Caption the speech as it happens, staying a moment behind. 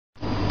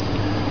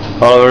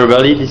Hello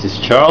everybody, this is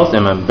Charles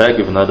and I'm back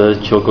with another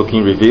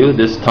Chogokin review,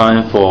 this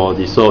time for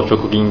the Soul of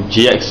Chogokin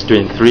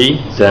GX-23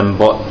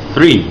 Zambot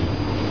 3.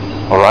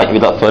 Alright,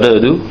 without further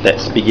ado,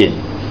 let's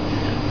begin.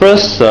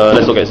 First,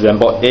 let's look at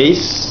Zambot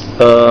Ace.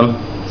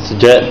 It's a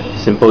jet,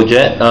 simple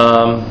jet.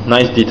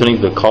 Nice detailing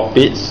to the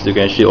cockpits. You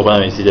can actually open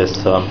up and see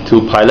there's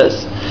two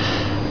pilots,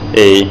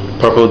 a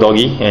purple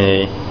doggy and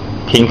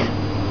a pink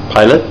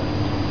pilot.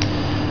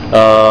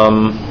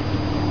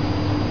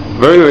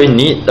 Very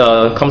neat.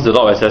 Comes with a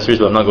lot of accessories,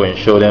 but I'm not going to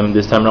show them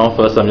this time around.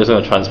 First, I'm just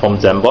going to transform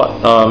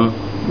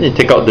Zambot. You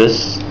take out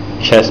this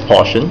chest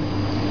portion,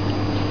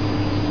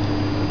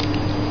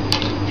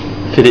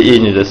 fit it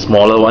in with the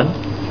smaller one.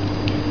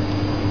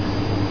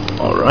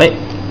 Alright,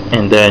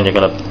 and then you're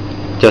going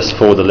to just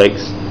fold the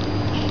legs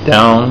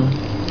down,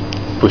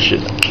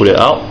 pull it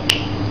out,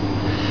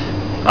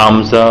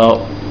 arms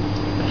out,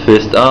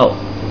 fist out,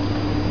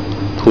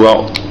 pull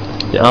out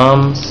the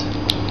arms,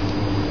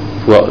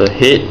 pull out the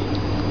head.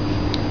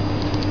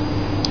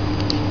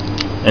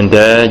 And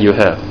there you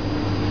have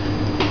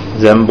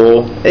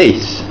Zambot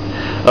Ace.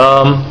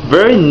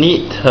 Very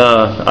neat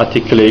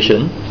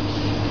articulation,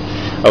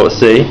 I would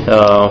say.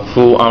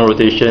 Full arm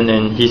rotation,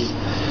 and he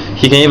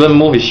can even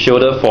move his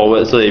shoulder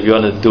forward. So if you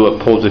want to do a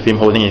pose with him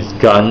holding his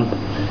gun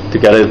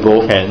together with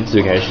both hands,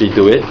 you can actually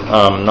do it.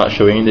 I'm not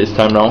showing it this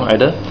time round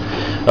either.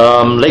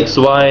 Legs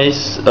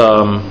wise,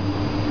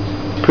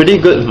 pretty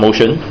good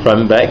motion,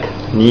 front, back,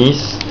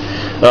 knees.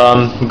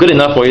 Good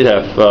enough for you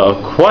to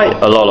have quite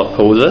a lot of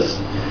poses.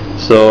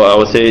 So I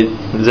would say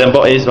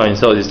Zambot Ace by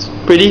himself is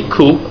pretty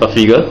cool a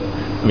figure.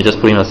 Let me just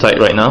put him aside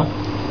right now.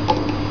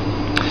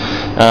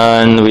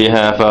 And we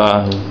have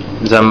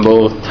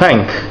Zambot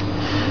Tank.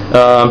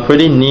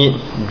 Pretty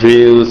neat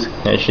drills.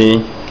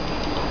 Actually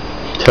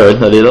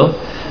turn a little.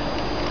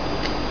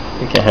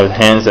 You can have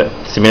hands that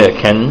simulate a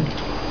cannon.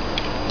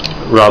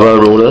 Rubber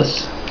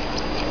rollers.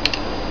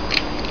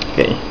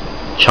 Okay,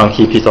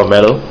 chunky piece of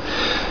metal.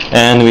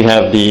 And we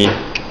have the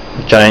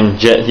giant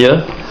jet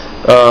here.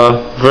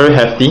 Very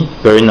hefty,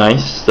 very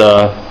nice,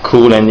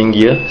 cool landing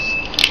gear.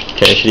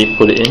 Can actually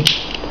put it in.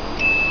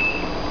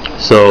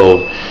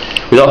 So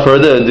without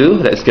further ado,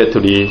 let's get to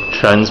the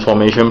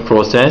transformation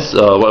process.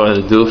 What I'm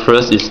going to do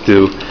first is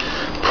to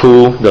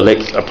pull the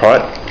legs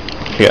apart.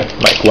 Here,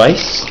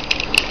 likewise,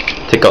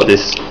 take out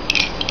this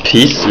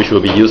piece which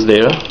will be used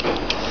later,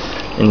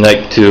 and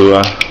like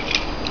to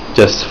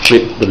just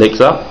flip the legs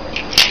up,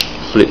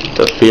 flip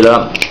the feet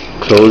up,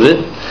 close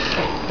it.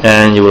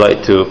 And you would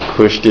like to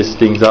push these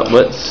things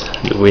upwards,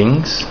 the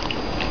wings,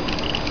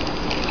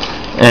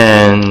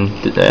 and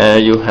there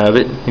you have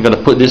it. You're going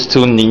to put these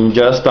two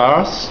ninja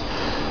stars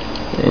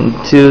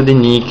into the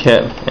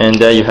kneecap, and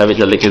there you have it.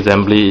 The leg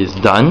assembly is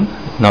done.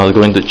 Now we're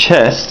going to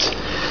chest.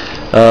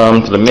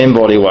 To the main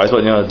body wise,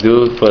 what you're going to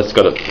do first,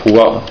 got to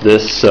pull out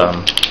this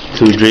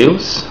two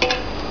drills.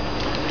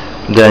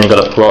 Then you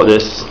got to pull out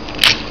this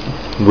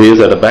wheels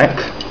at the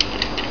back.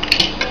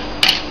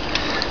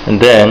 And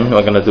then what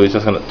I'm going to do is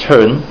just going to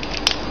turn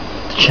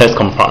the chest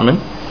compartment,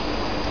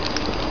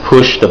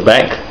 push the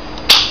back,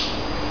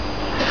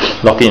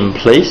 lock it in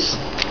place,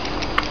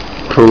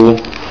 pull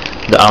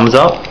the arms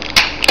out,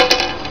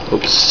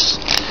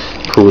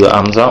 pull the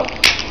arms out,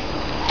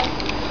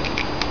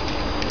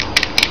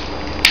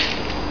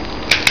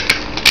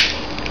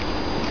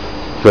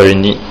 very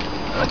neat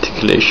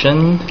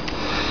articulation.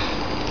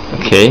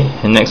 Okay,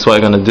 and next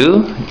what I'm going to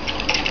do,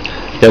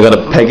 you're going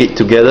to peg it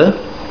together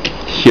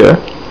here,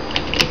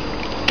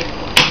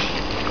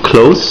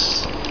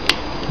 close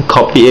the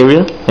cockpit area,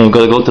 and you're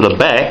going to go to the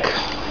back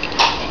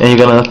and you're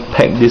going to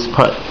peg this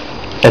part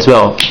as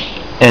well.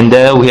 And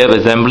there we have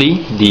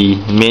assembly, the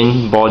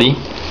main body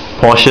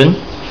portion.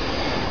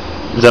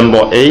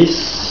 Zambot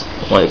Ace,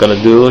 what you're going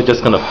to do,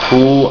 just going to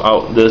pull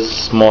out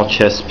this small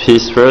chest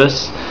piece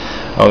first.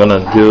 I'm going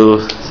to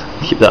do,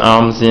 keep the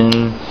arms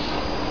in,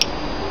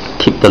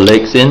 keep the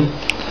legs in,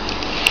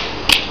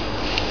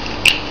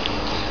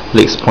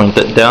 legs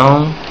pointed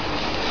down.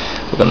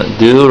 What we're going to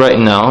do right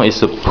now is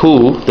to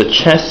pull the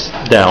chest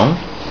down,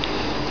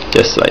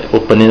 just like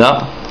open it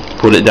up,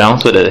 pull it down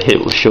so that the head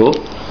will show.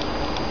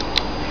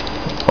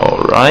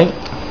 Alright,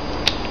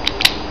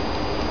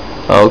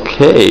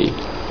 okay,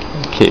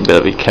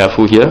 better be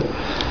careful here.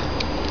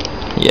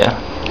 Yeah,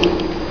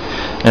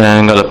 and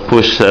I'm going to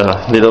push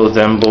a little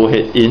Zambot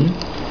head in,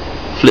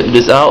 flip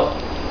this out.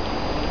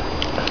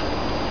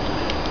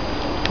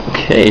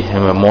 Okay,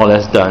 and we're more or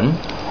less done.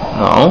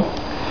 Now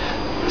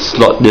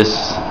slot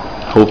this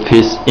whole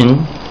piece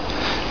in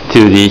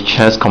to the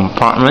chest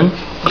compartment,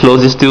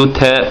 close these two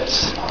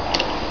tabs,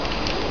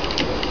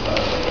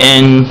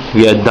 and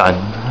we are done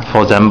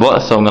for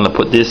Zambot. So I'm going to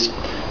put this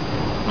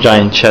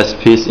giant chest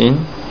piece in,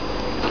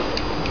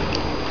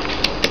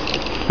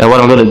 and what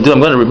I'm going to do,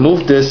 I'm going to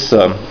remove this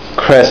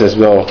crest as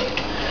well.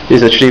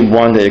 This is actually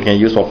one that you can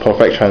use for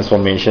perfect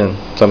transformation,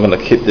 so I'm going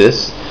to keep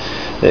this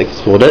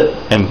exploded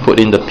and put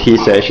in the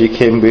piece that actually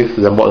came with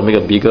Zambot to make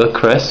a bigger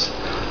crest.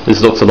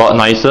 This looks a lot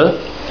nicer.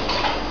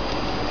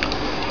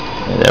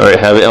 And there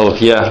we have it. Oh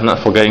yeah, not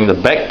forgetting the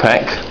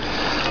backpack.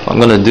 What I'm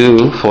gonna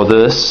do for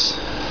this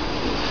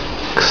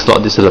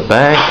slot this to the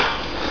back.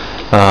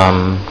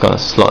 Gonna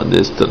slot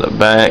this to the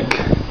back.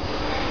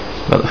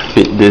 Gonna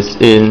fit this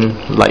in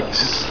like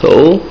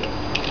so.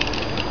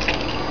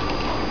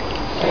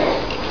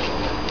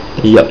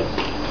 Yep.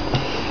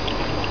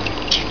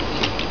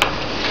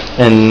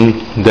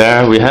 And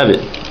there we have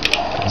it.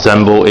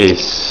 Zambot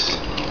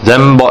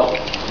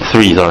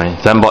 3,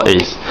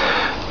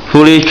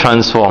 fully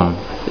transformed.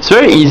 It's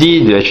very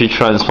easy to actually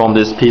transform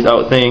this piece. I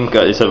would think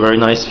it's a very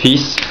nice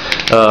piece.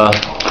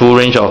 Full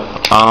range of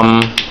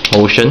arm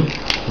motion,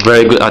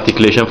 very good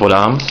articulation for the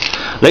arms.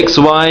 Legs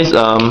wise,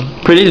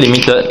 pretty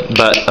limited,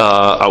 but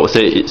I would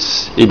say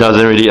it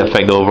doesn't really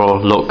affect the overall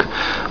look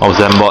of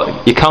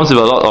Zambot. It comes with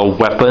a lot of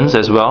weapons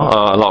as well,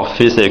 a lot of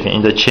fists that you can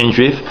interchange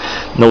with.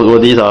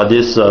 Noteworthy are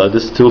these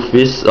two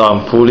fists,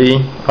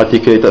 fully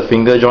articulated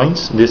finger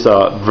joints. These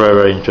are very,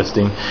 very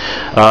interesting.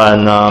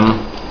 And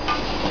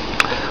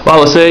well, I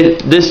would say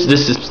this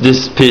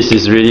piece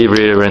is really,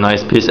 really very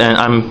nice piece, and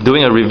I'm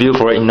doing a review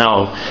for it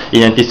now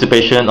in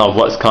anticipation of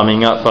what's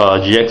coming up.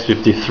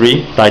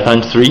 GX-23,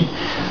 Titan 3.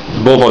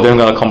 Both of them are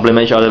going to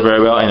complement each other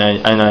very well,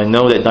 and I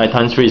know that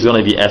Titan 3 is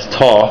going to be as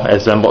tall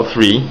as Zambot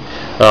 3.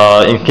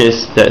 In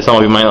case that some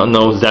of you might not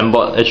know,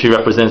 Zambot actually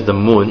represents the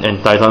moon,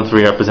 and Titan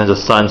 3 represents the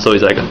sun, so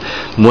it's like a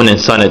moon and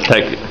sun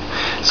attack.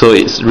 So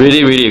it's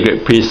really, really a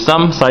great piece.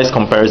 Some size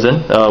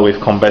comparison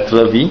with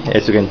competitor V,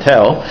 as you can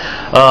tell.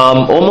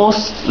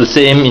 Almost the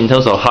same in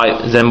terms of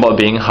height, Zambot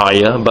being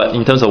higher, but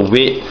in terms of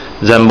weight,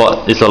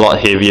 Zambot is a lot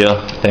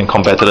heavier than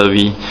competitor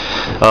V.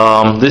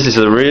 This is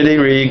a really,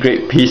 really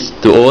great piece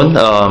to own.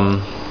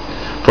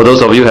 For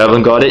those of you who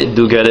haven't got it,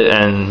 do get it,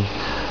 and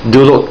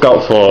do look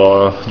out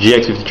for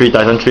GX-23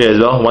 Titan 3 as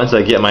well. Once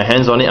I get my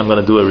hands on it, I'm going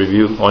to do a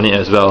review on it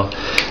as well.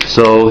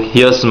 So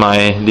here's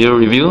my little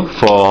review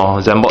for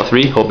Zambot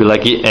 3. Hope you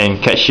like it, and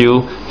catch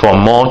you for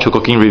more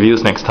Chogokin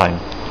reviews next time.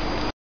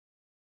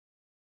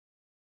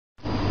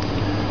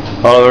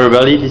 Hello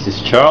everybody, this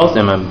is Charles,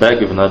 and I'm back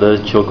with another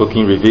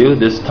Chogokin review.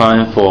 This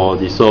time for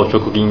the Soul of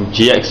Chogokin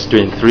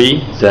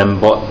GX-23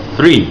 Zambot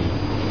 3.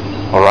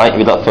 Alright,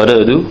 without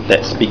further ado,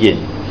 let's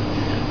begin.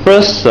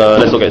 First,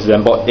 let's look at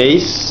Zambot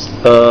Ace.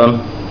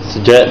 It's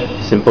a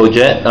jet, simple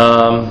jet.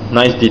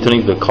 Nice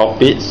detailing to the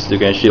cockpits. You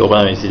can actually open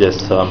up and see there's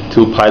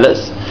two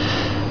pilots,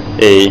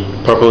 a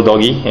purple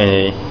doggy and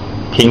a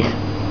pink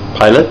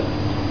pilot.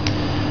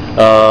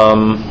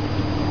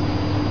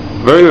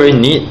 Very, very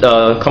neat.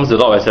 Comes with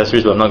a lot of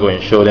accessories, but I'm not going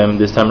to show them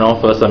this time around.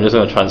 First, I'm just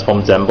going to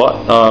transform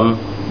Zambot.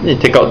 You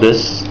take out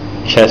this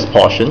chest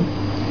portion,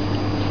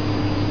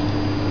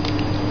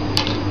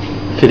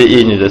 fit it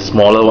in with the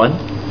smaller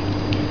one.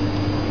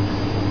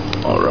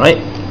 Alright,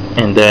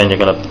 and then you're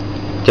gonna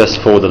just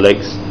fold the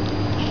legs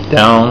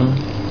down,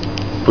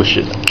 pull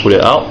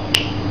it out,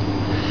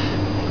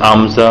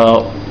 arms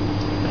out,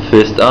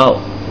 fist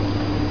out,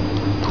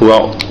 pull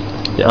out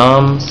the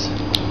arms,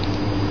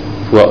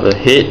 pull out the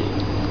head,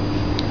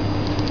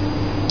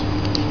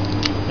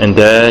 and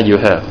there you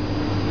have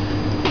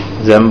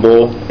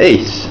Zambot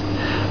Ace.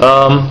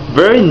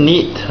 Very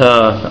neat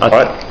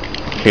art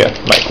here.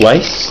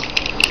 Likewise,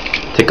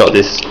 take out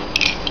this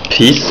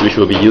piece which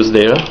will be used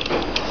later.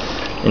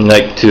 And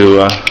like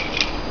to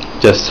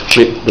just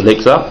flip the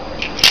legs up,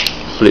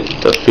 flip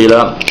the feet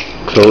up,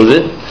 close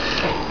it,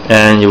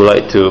 and you would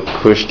like to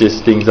push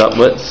these things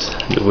upwards,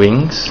 the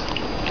wings,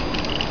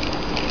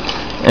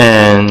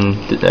 and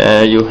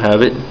there you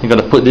have it. You're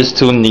going to put these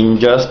two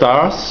ninja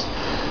stars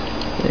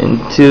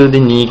into the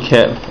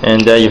kneecap,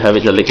 and there you have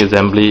it. The leg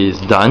assembly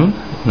is done.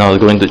 Now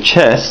go into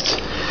chest.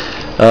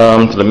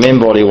 To the main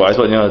body wise,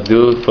 what you're going to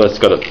do first,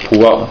 got to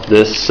pull out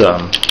this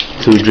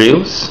two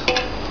drills.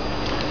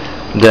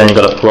 Then you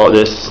gotta pull out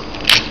this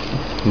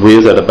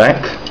wheels at the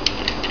back,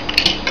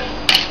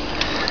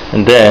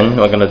 and then what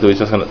we're gonna do is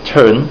just gonna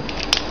turn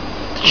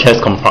the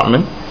chest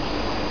compartment,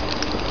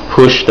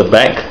 push the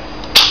back,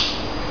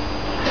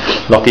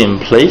 lock it in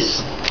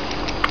place,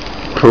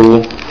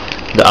 pull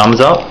the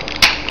arms out.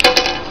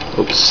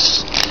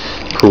 Oops,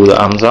 pull the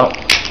arms out.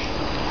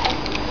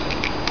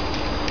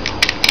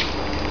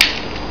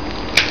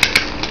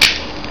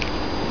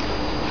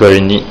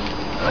 Very neat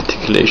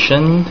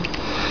articulation.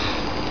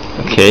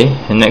 Okay,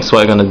 and next what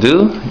you're gonna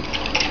do,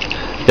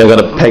 you're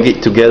gonna peg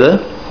it together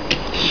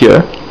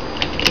here,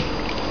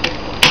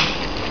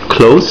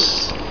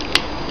 close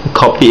the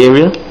cockpit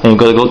area, and you're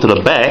gonna go to the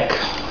back,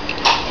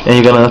 and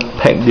you're gonna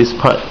peg this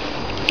part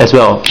as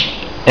well.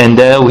 And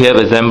there we have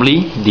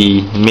assembly,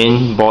 the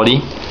main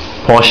body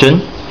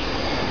portion.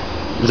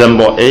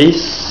 Zambot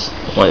Ace.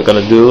 What you're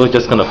gonna do,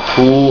 just gonna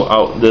pull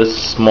out this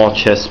small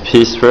chest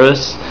piece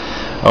first.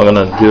 What I'm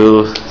gonna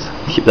do,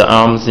 keep the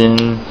arms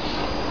in,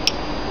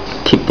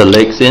 keep the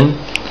legs in,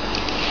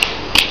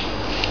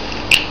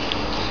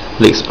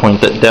 legs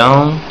pointed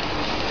down.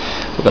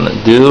 What we're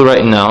gonna do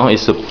right now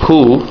is to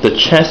pull the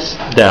chest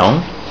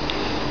down,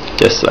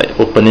 just like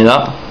open it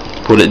up,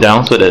 pull it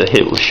down so that the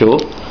head will show.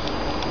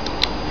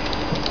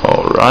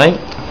 Alright,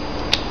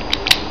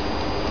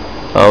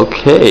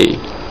 okay,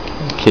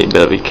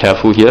 better be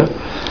careful here.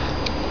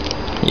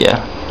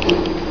 Yeah,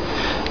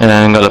 and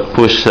I'm gonna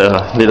push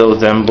a little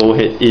Zambot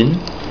head in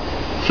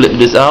flip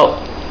this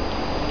out.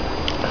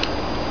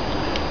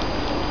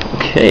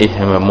 Okay,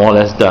 and we're more or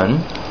less done.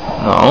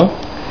 Now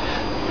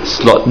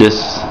slot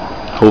this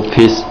whole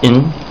piece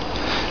in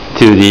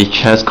to the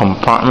chest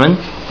compartment.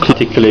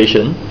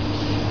 Articulation,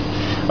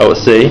 I would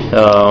say,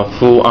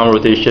 full arm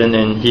rotation,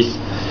 and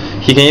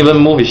he can even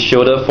move his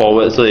shoulder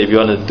forward, so if you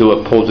want to do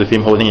a pose with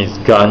him holding his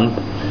gun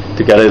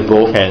together with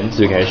both hands,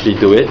 you can actually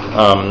do it.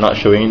 Not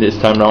showing this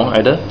time round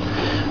either.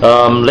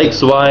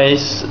 Legs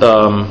wise,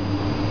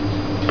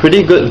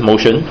 pretty good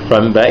motion,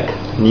 front,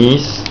 back,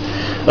 knees,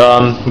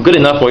 good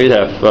enough for you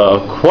to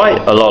have quite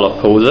a lot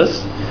of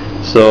poses.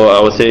 So I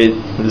would say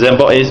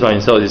Zambot Ace by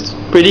himself is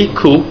pretty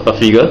cool a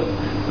figure.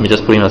 Let me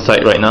just put him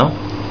aside right now.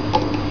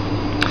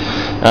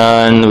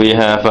 And we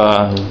have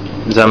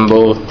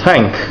Zambot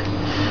Tank.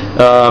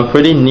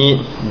 Pretty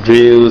neat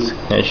drills,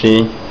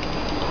 actually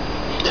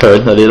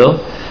turn a little.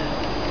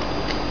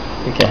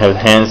 You can have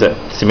hands that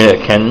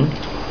simulate a cannon.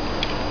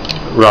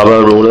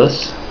 Rubber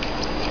rollers.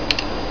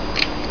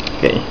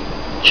 Okay,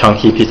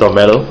 chunky piece of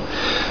metal.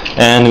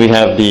 And we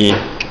have the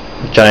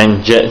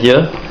giant jet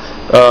here.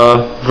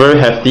 Very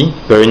hefty,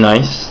 very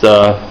nice,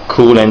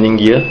 cool landing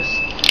gears.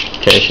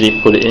 Can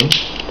actually put it in.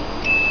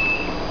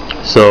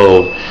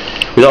 So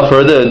without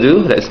further ado,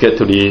 let's get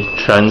to the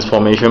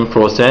transformation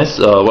process.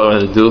 What I'm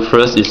going to do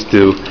first is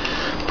to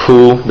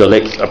pull the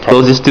legs apart.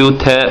 Close these two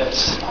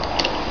tabs,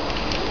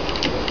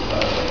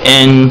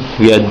 and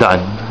we are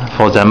done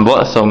for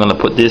Zambot. So I'm going to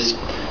put this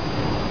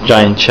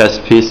giant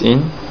chest piece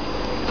in.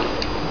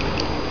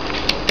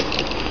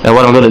 And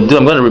what I'm going to do,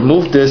 I'm going to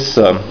remove this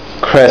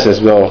crest as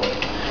well.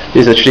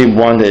 This is actually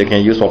one that you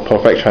can use for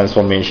perfect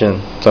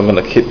transformation. So I'm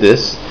going to keep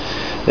this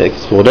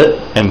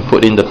exploded and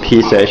put in the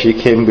piece that actually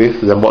came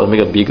with Zambot to make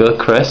a bigger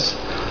crest.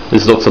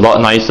 This looks a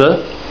lot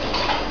nicer.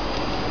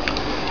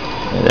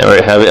 And there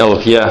we have it. Oh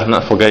yeah,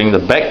 not forgetting the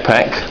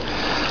backpack.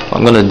 What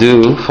I'm going to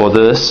do for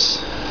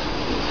this,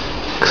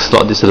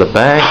 slot this to the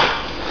back.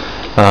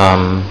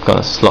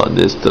 Gonna slot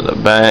this to the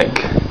back.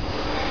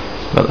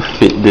 Gonna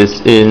fit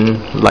this in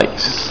like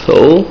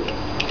so.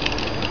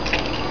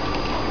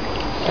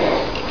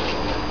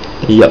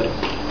 Yep.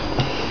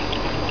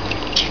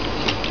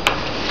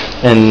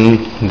 And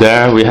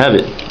there we have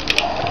it.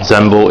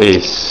 Zambot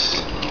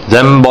Ace.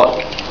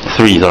 Zambot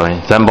 3, sorry.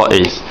 Zambot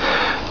Ace.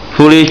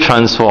 Fully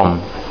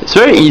transformed. It's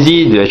very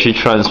easy to actually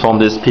transform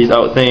this piece. I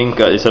would think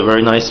it's a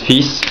very nice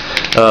piece.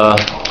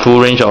 Full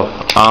range of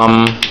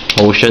arm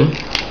motion.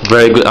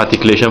 Very good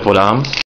articulation for the arms.